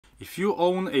If you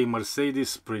own a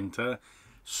Mercedes Sprinter,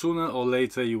 sooner or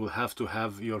later you will have to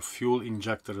have your fuel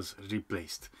injectors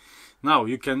replaced. Now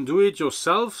you can do it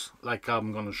yourself, like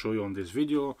I'm gonna show you on this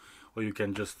video, or you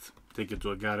can just take it to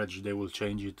a garage. They will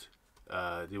change it.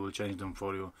 They will change them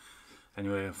for you,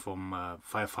 anywhere from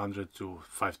 500 to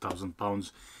 5,000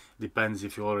 pounds. Depends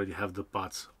if you already have the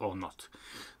parts or not.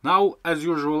 Now, as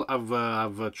usual,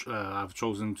 I've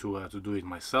chosen to do it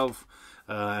myself,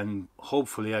 and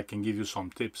hopefully I can give you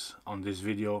some tips on this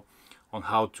video on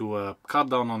how to cut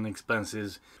down on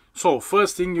expenses. So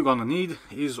first thing you're gonna need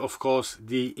is, of course,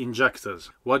 the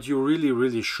injectors. What you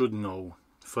really should know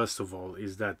first of all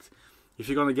is that if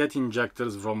you're gonna get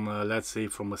injectors from let's say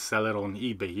from a seller on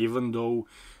eBay, even though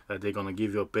they're gonna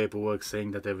give you a paperwork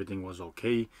saying that everything was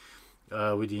okay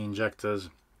with the injectors,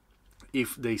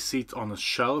 if they sit on a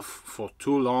shelf for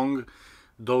too long,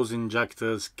 those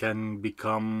injectors can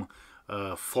become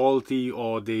faulty,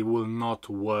 or they will not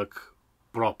work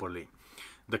properly.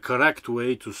 The correct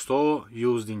way to store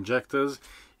used injectors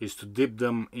is to dip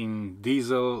them in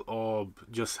diesel, or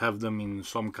just have them in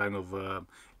some kind of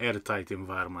airtight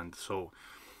environment. So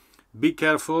be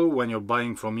careful when you're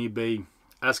buying from eBay.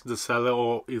 Ask the seller,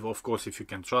 or of course if you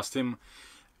can trust him,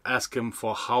 ask him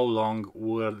for how long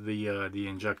were the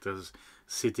injectors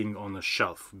sitting on a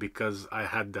shelf, because I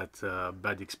had that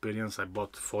bad experience. I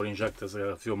bought 4 injectors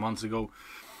a few months ago,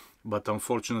 but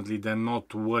unfortunately they're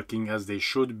not working as they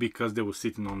should because they were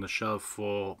sitting on the shelf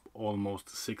for almost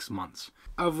 6 months.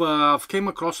 I've came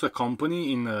across a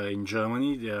company in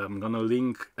Germany. I'm gonna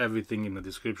link everything in the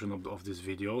description of this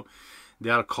video. They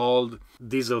are called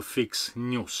Diesel Fix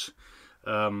News.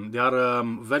 They are a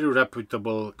very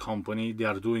reputable company. They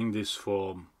are doing this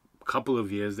for a couple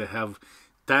of years. They have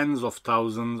tens of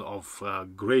thousands of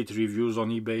great reviews on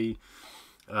eBay.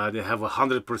 They have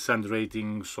 100%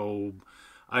 rating, so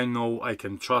I know I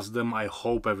can trust them. I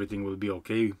hope everything will be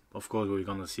okay. Of course, we're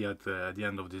gonna see at the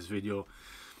end of this video.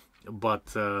 But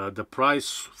the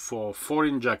price for 4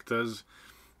 injectors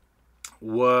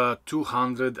were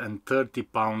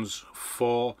 £230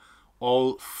 for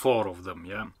all 4 of them.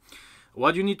 Yeah.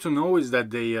 What you need to know is that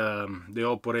they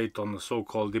operate on the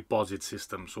so-called deposit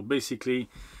system. So basically,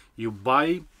 you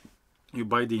buy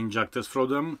the injectors from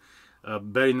them.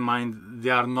 Bear in mind, they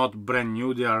are not brand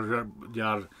new. They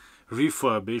are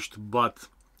refurbished, but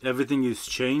everything is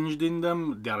changed in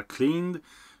them. They are cleaned,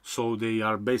 so they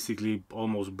are basically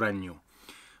almost brand new.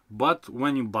 But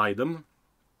when you buy them,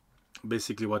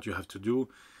 basically what you have to do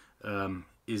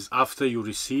is, after you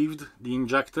received the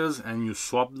injectors and you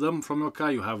swap them from your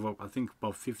car, you have I think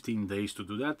about 15 days to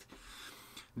do that.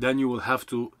 Then you will have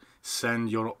to send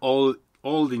your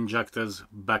old injectors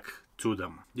back to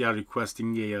them. They are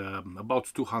requesting about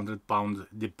 £200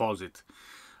 deposit,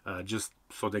 just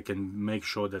so they can make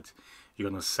sure that you're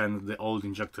gonna send the old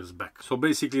injectors back. So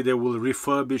basically they will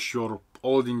refurbish your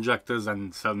old injectors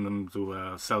and sell them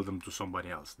to somebody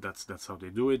else. That's how they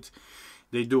do it.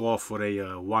 They do offer a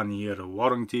 1-year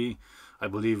warranty. I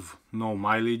believe no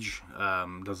mileage,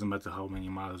 doesn't matter how many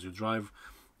miles you drive.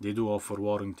 They do offer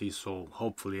warranty, so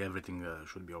hopefully everything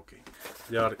should be okay.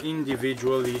 They are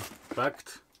individually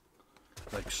packed,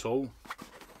 like so.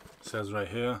 It says right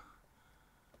here,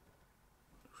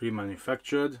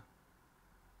 remanufactured.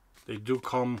 They do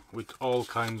come with all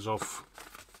kinds of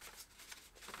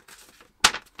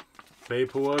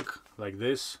paperwork like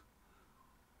this,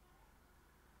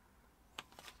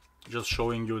 just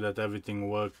showing you that everything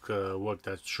worked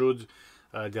as should.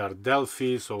 They are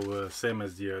Delphi, so same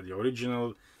as the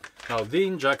original. Now the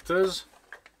injectors,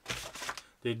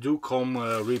 they do come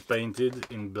repainted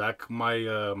in black. My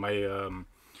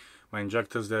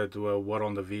injectors that were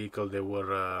on the vehicle, they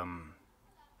were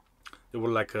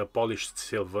like a polished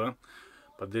silver,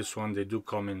 but this one they do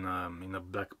come in a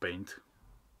black paint.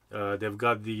 They've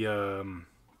got the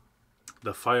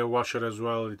fire washer as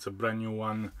well. It's a brand new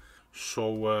one.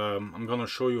 So I'm gonna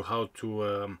show you how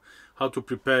to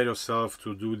prepare yourself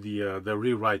to do the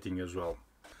rewriting as well.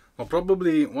 Now,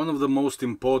 probably one of the most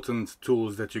important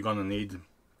tools that you're gonna need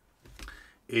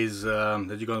is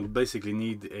that you're gonna basically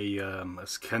need a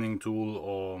scanning tool,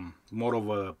 or more of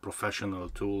a professional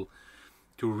tool,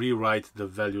 to rewrite the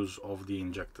values of the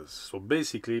injectors. So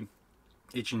basically,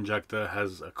 each injector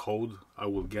has a code. I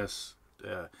will guess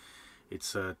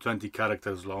it's 20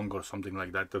 characters long or something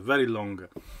like that. A very long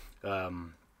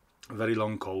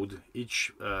code.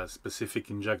 Each specific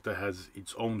injector has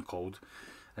its own code,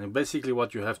 and basically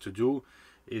what you have to do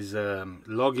is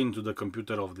log into the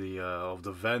computer of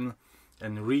the van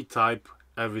and retype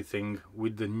everything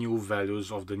with the new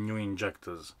values of the new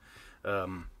injectors.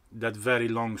 That very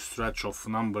long stretch of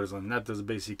numbers and letters,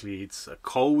 basically it's a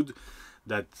code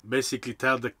that basically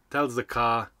tells the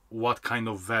car what kind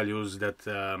of values that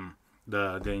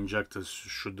the injectors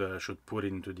should put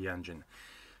into the engine.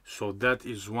 So that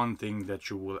is one thing that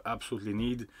you will absolutely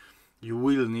need. You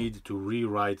will need to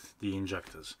rewrite the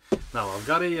injectors. Now I've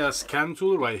got a scan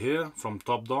tool right here from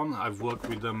Topdon. I've worked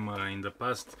with them in the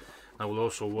past. I will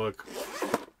also work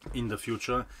in the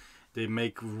future. They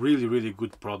make really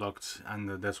good products, and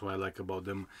that's what I like about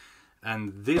them.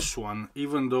 And this one,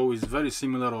 even though it's very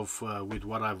similar with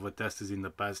what I've tested in the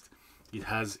past, it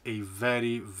has a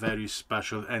very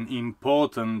special and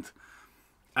important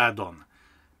add-on,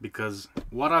 because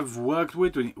what I've worked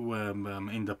with in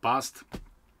the past,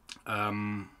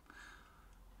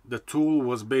 the tool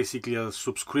was basically a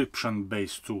subscription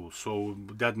based tool. So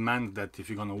that meant that if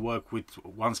you're going to work with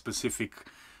one specific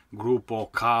group or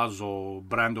cars or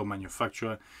brand or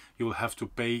manufacturer, you will have to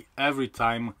pay every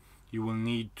time you will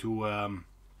need to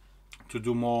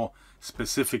do more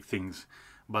specific things.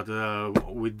 But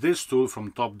with this tool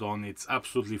from Topdon, it's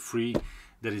absolutely free.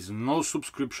 There is no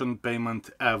subscription payment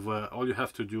ever. All you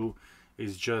have to do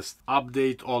is just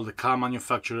update all the car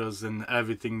manufacturers and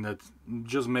everything, that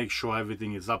just make sure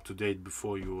everything is up to date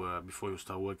before you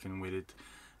start working with it,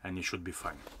 and you should be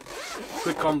fine.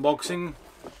 Quick unboxing.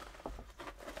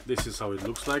 This is how it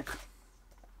looks like.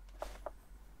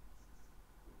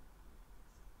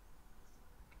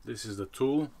 This is the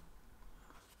tool.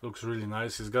 Looks really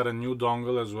nice. It's got a new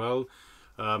dongle as well.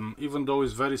 Even though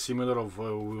it's very similar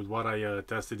with what I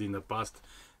tested in the past,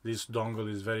 this dongle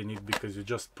is very neat because you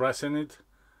just press in it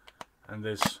and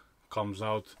this comes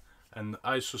out, and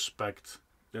I suspect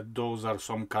that those are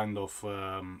some kind of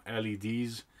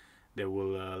LEDs that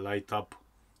will light up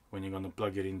when you're gonna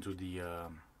plug it into the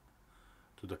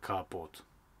car port.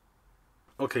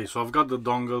 Okay, so I've got the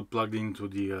dongle plugged into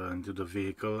the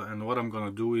vehicle, and what I'm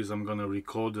gonna do is I'm gonna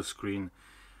record the screen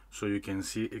so you can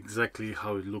see exactly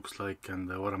how it looks like and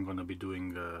what I'm gonna be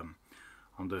doing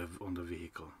on the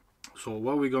vehicle. So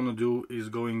what we're gonna do is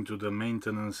going to the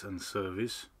maintenance and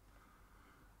service,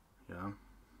 yeah,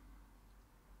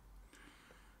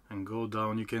 and go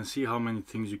down. You can see how many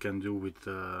things you can do with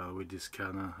this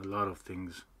scanner. A lot of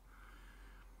things.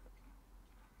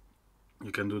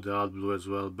 You can do the AdBlue as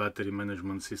well. Battery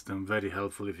management system, very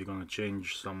helpful if you're gonna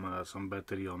change some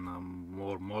battery on a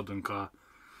more modern car.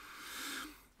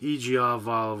 EGR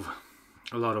valve,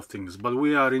 a lot of things, but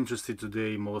we are interested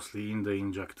today mostly in the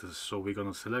injectors, so we're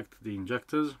gonna select the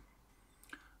injectors.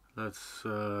 Let's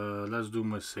do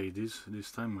Mercedes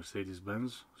this time.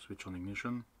 Mercedes-Benz. Switch on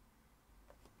ignition.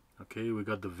 Okay, we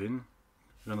got the VIN.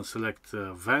 We're gonna select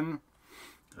VAN.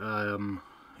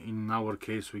 In our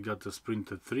case, we got the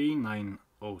Sprinter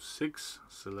 3906.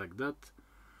 Select that.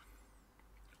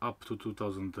 Up to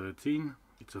 2013.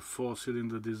 It's a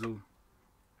 4-cylinder diesel.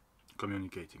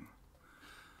 Communicating.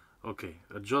 Okay,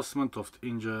 adjustment of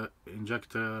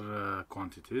injector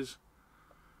quantities.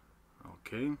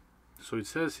 Okay, so it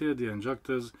says here the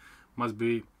injectors must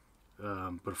be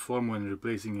performed when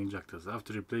replacing injectors.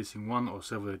 After replacing one or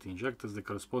several injectors, the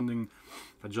corresponding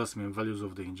adjustment values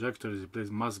of the injector is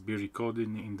replaced must be recorded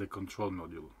in the control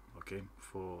module, okay,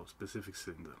 for specific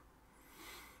cylinder.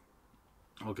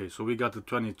 Okay, so we got the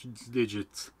 20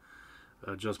 digits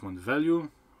adjustment value.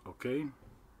 Okay,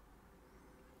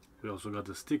 we also got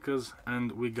the stickers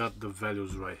and we got the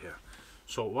values right here.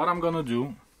 So what I'm gonna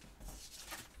do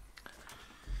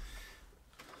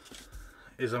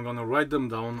is I'm gonna write them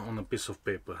down on a piece of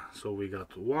paper. So we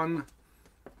got 1,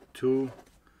 2,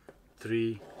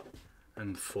 3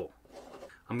 and 4.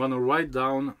 I'm gonna write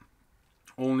down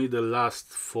only the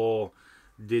last 4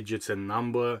 digits and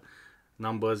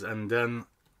numbers, and then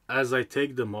as I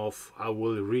take them off I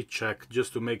will recheck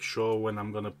just to make sure when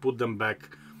I'm gonna put them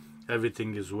back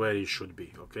everything is where it should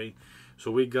be. Okay, so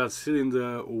we got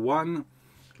cylinder 1,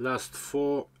 last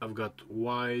 4, I've got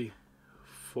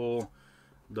Y4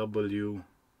 W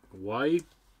Y,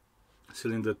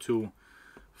 cylinder 2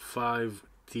 5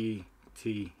 T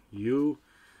T U,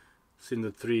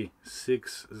 cylinder 3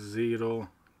 6 0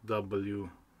 W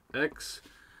X,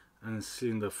 and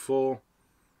cylinder 4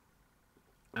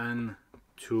 N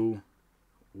 2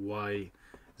 Y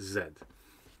Z.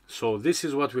 So this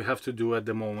is what we have to do at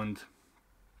the moment.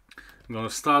 I'm gonna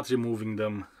start removing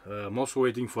them. I'm also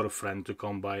waiting for a friend to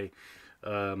come by,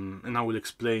 and I will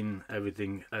explain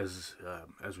everything as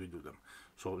we do them.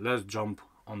 So let's jump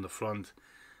on the front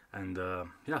and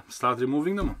yeah, start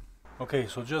removing them. Okay,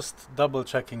 so just double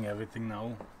checking everything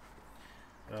now.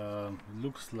 It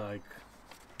looks like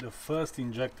the first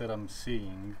injector I'm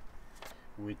seeing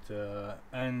with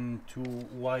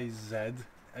N2YZ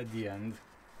at the end.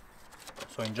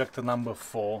 So injector number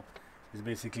 4 is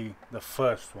basically the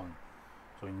first one.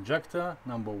 So injector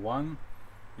number 1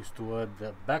 is toward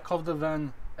the back of the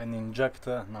van, and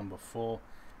injector number 4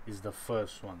 is the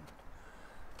first one.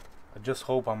 I just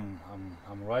hope I'm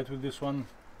right with this one.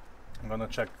 I'm gonna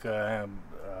check. I'm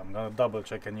gonna double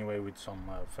check anyway with some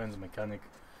friends mechanic,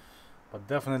 but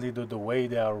definitely the way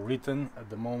they are written at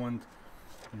the moment,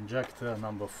 injector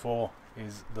number 4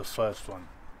 is the first one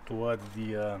toward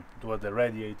the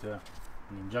radiator,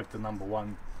 and injector number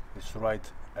 1 is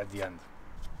right at the end.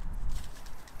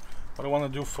 What I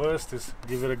want to do first is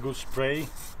give it a good spray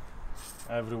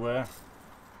everywhere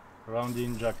around the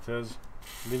injectors,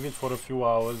 leave it for a few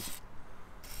hours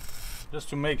just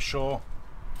to make sure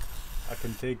I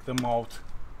can take them out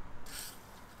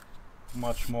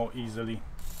much more easily.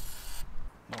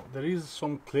 Now, there is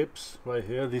some clips right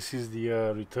here. This is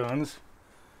the returns.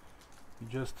 You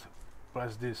just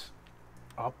press this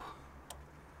up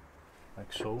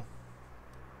like so,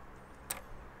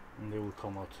 and they will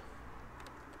come out.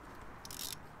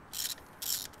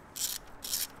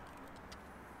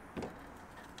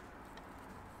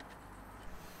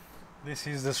 This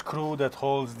is the screw that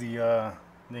holds the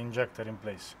injector in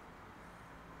place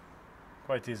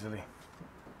quite easily.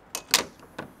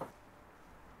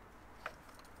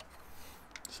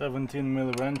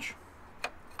 17mm wrench.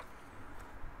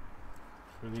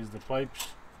 Release the pipes.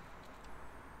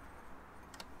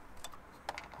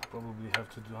 Probably have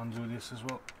to undo this as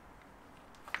well.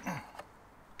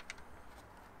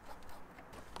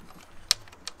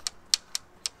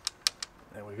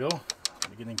 There we go,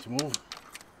 beginning to move.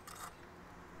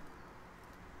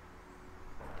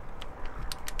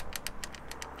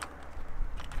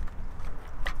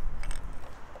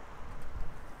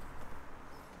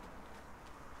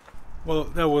 Well,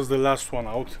 that was the last one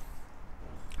out.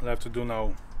 I'll have to do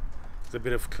now is a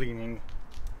bit of cleaning.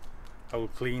 I will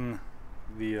clean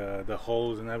the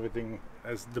holes and everything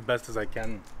as the best as I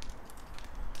can,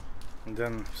 and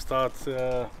then start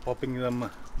popping them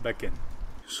back in.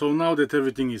 So now that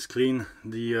everything is clean,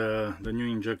 the new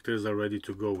injectors are ready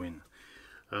to go in.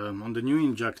 On the new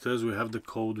injectors we have the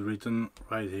code written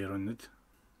right here on it.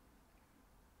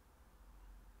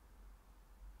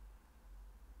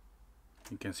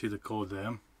 You can see the code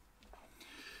there.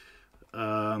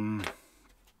 And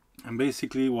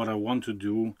basically what I want to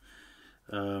do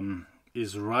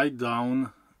is write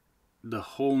down the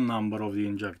whole number of the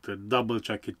injector, double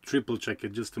check it, triple check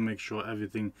it, just to make sure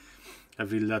everything,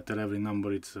 every letter, every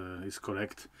number is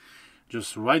correct.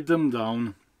 Just write them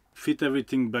down, fit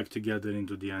everything back together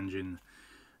into the engine,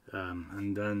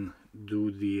 and then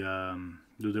do the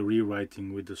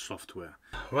rewriting with the software.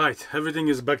 Right, everything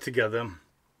is back together.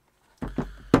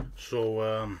 So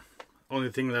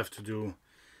only thing left to do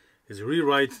is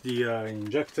rewrite the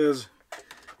injectors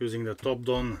using the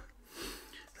Topdon,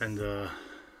 and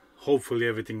hopefully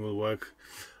everything will work.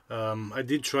 I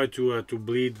did try to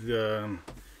bleed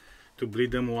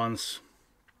them once,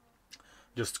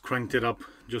 just cranked it up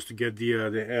just to get the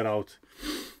air out.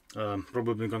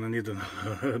 Probably gonna need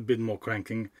a bit more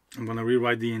cranking. I'm gonna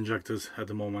rewrite the injectors at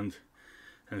the moment,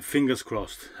 and fingers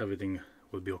crossed everything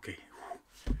will be okay.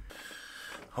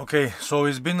 Okay, so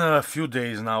it's been a few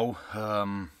days now.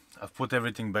 I've put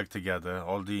everything back together.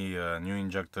 All the new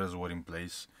injectors were in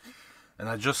place, and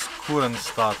I just couldn't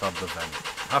start up the van.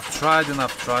 I've tried and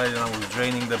I was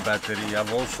draining the battery.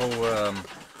 I've also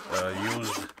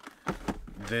used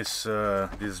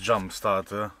this jump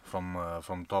starter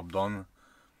from Topdon.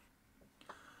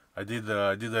 I did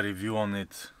a review on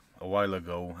it a while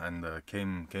ago, and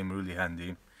came really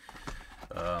handy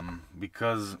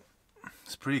because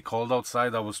it's pretty cold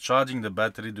outside. I was charging the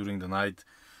battery during the night,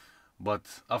 but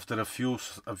after a few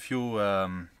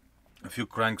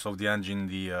cranks of the engine,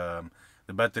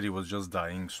 the battery was just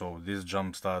dying. So this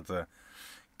jump starter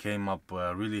came up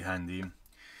really handy.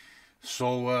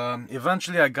 So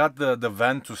eventually I got the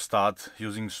van to start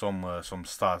using some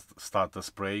starter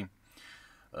spray,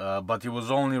 but it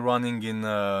was only running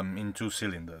in 2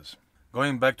 cylinders.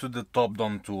 Going back to the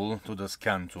Topdon tool, to the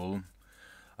scan tool,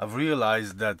 I've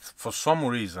realized that for some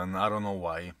reason, I don't know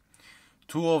why,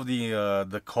 2 of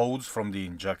the codes from the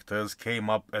injectors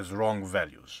came up as wrong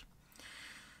values.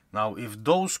 Now, if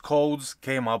those codes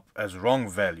came up as wrong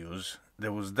values,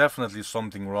 there was definitely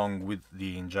something wrong with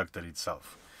the injector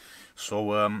itself.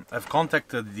 So I've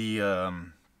contacted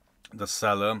the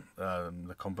seller,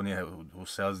 the company who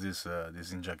sells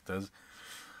these injectors.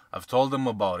 I've told them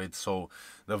about it. So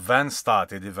the van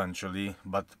started eventually,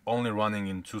 but only running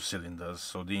in 2 cylinders.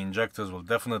 So the injectors were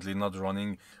definitely not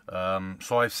running.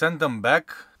 So I sent them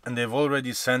back, and they've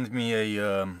already sent me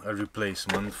a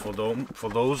replacement for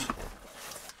those.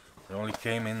 They only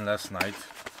came in last night.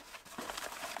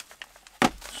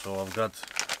 So I've got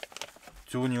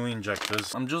two new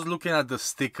injectors. I'm just looking at the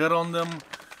sticker on them,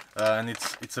 and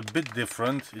it's a bit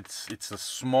different. It's a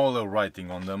smaller writing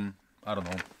on them. I don't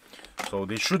know, so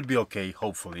they should be okay,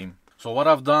 hopefully. So what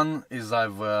I've done is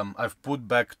I've put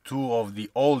back two of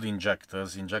the old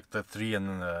injectors, Injector 3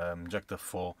 and Injector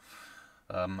 4.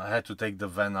 I had to take the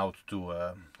van out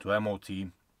to MOT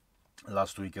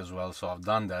last week as well, so I've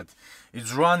done that.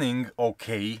 It's running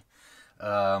okay,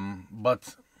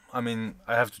 but I mean,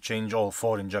 I have to change all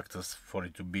 4 injectors for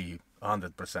it to be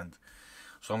 100%.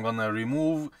 So I'm gonna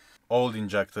remove old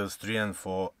injectors 3 and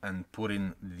 4 and put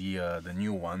in the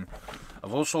new one.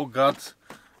 I've also got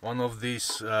one of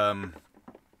these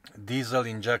diesel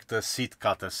injector seat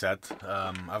cutter set.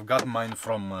 I've got mine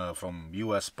from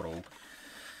US Pro,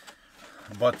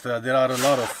 but there are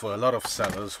a lot of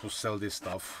sellers who sell this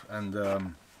stuff, and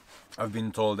I've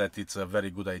been told that it's a very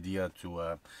good idea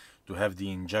to have the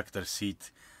injector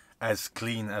seat as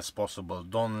clean as possible.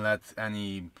 Don't let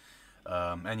any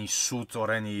soot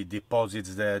or any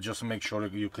deposits there. Just make sure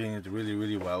you clean it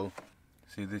really well.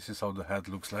 See, this is how the head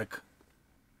looks like.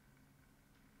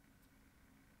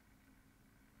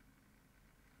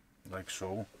 Like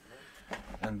so.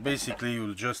 And basically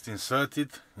you'll just insert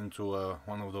it into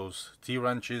one of those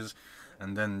T-wrenches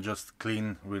and then just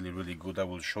clean really good. I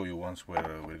will show you once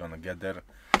we're gonna get there.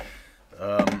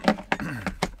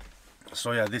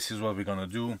 So yeah, this is what we're gonna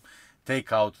do.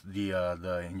 Take out the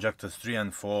injectors 3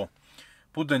 and 4,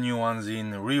 put the new ones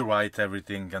in, rewrite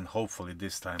everything, and hopefully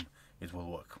this time it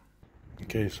will work.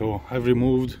 Okay, so I've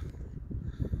removed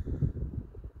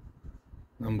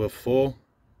number 4.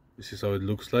 This is how it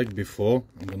looks like before.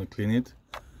 I'm gonna clean it.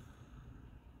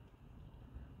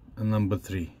 And number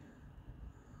 3.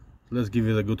 Let's give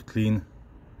it a good clean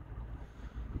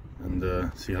and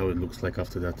see how it looks like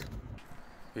after that.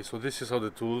 Okay, so this is how the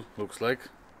tool looks like.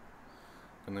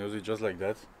 I'm gonna use it just like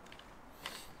that.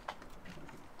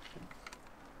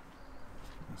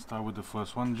 Let's start with the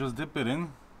first one. Just dip it in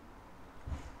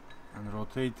and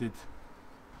rotate it.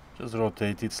 Just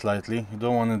rotate it slightly. You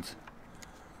don't want it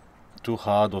too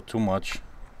hard or too much,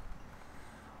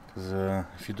 because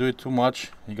if you do it too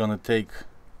much, you're gonna take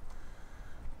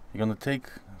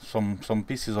some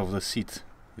pieces of the seat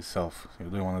itself. So you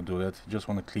don't want to do that. You just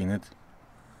want to clean it.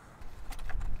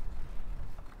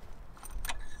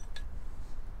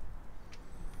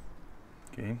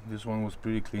 Okay, this one was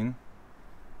pretty clean.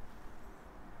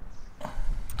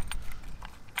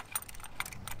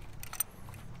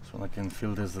 So I can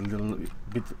feel there's a little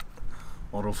bit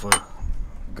more of a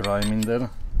grime in there.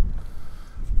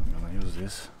 I'm gonna use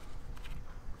this.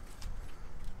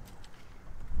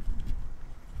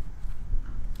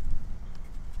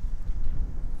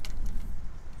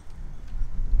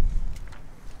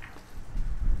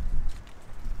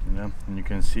 Yeah, and you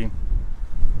can see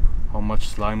how much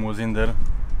slime was in there.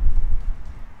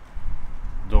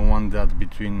 Don't want that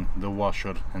between the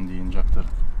washer and the injector.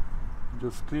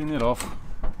 Just clean it off.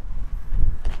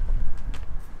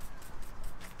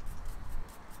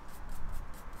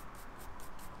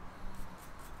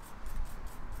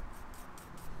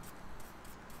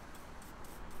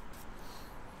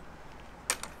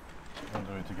 I'll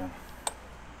do it again.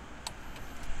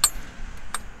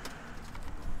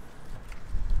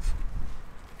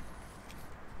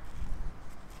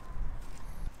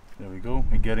 There we go,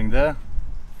 we're getting there.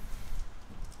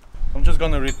 I'm just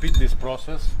gonna repeat this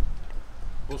process.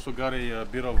 Also got a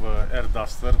bit of air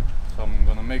duster, so I'm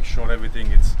gonna make sure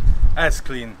everything is as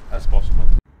clean as possible.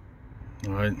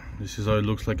 Alright, this is how it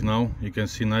looks like now. You can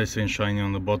see nice and shiny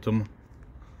on the bottom.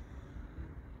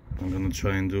 I'm gonna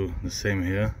try and do the same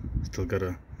here. Still got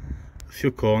a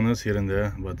few corners here and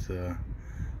there, but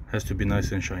has to be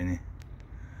nice and shiny,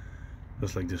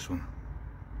 just like this one.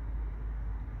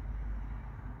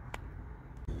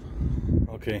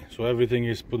 Okay, so everything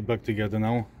is put back together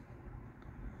now.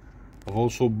 I've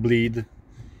also bleed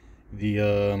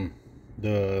the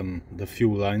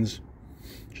fuel lines.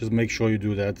 Just make sure you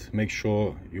do that. Make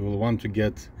sure you will want to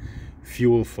get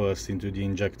fuel first into the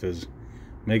injectors.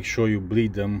 Make sure you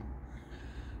bleed them.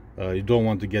 You don't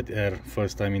want to get air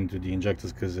first time into the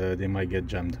injectors, because they might get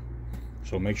jammed.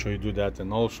 So make sure you do that.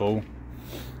 And also,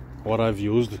 what I've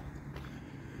used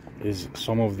is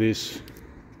some of this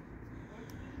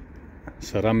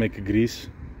ceramic grease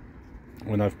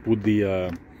when I've put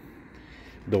the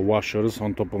washers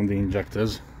on top of the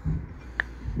injectors.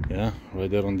 Yeah, right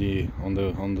there on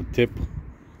the tip.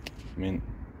 I mean,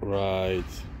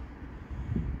 right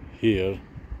here.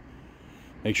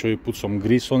 Make sure you put some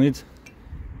grease on it,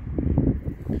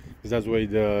 because that way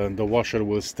the washer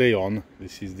will stay on.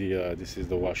 This is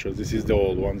the washer. This is the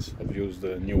old ones. I've used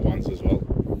the new ones as well.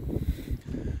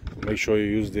 So make sure you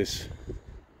use this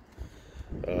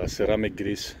ceramic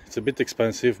grease. It's a bit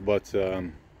expensive, but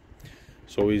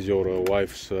so is your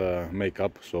wife's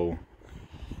makeup, so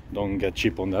don't get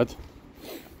cheap on that.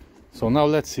 So now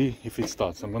let's see if it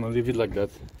starts. I'm gonna leave it like that,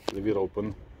 leave it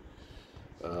open,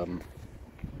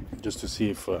 just to see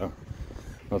if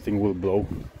nothing will blow.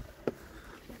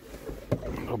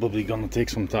 Probably gonna take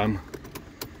some time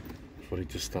for it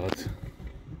to start,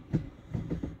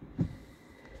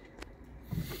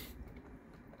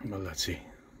 but let's see.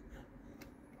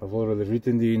 I've already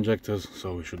written the injectors,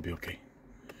 so we should be okay.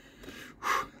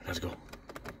 Let's go.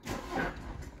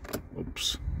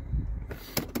 Oops.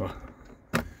 Oh,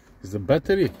 is the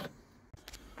battery?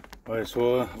 Alright,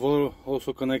 so I've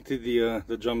also connected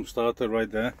the jump starter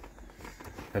right there,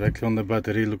 directly on the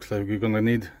battery. Looks like we're gonna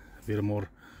need a bit more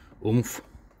oomph.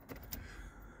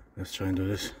 Let's try and do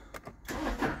this.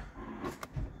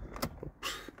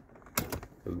 Oops.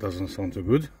 That doesn't sound too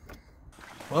good.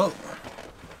 Well,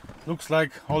 looks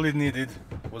like all it needed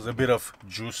was a bit of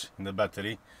juice in the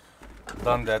battery.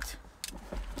 Done that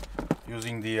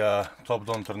using the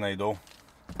Topdon Tornado.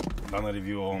 Done a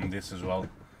review on this as well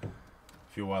a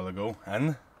few while ago,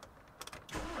 and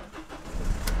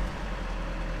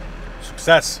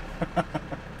success.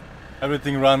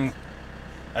 Everything ran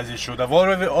as it should. I've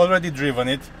already driven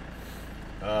it.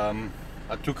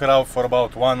 I took it out for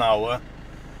about 1 hour.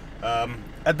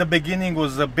 At the beginning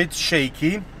was a bit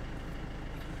shaky,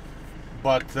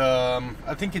 but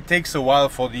I think it takes a while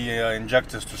for the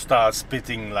injectors to start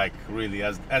spitting like really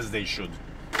as they should.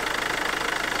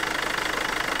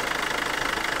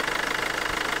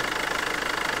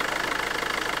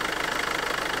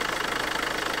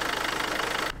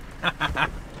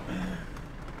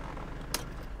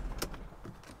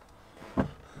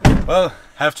 Well,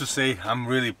 have to say I'm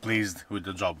really pleased with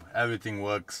the job. Everything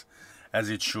works as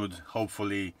it should.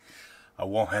 Hopefully I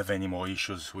won't have any more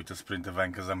issues with the Sprinter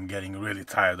van, because I'm getting really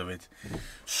tired of it.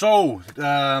 So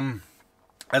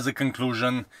as a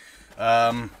conclusion,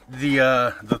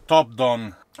 the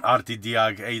Topdon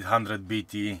ArtiDiag 800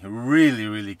 BT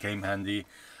really came handy.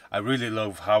 I really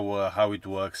love how it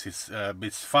works.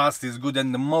 It's fast, it's good,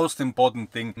 and the most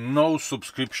important thing, no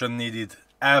subscription needed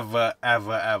ever.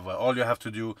 All you have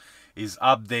to do is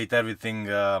update everything,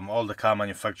 all the car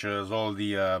manufacturers, all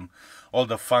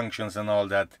the functions and all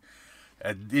that.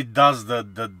 It does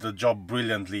the job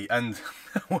brilliantly, and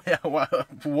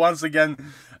once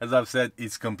again, as I've said,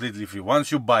 it's completely free.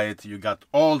 Once you buy it, you got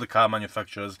all the car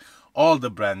manufacturers, all the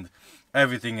brand,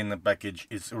 everything in the package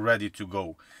is ready to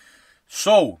go.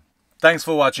 So thanks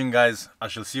for watching, guys. I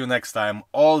shall see you next time.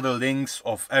 All the links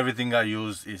of everything I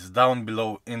use is down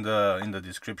below in the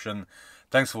description.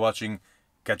 Thanks for watching.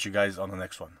 Catch you guys on the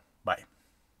next one. Bye.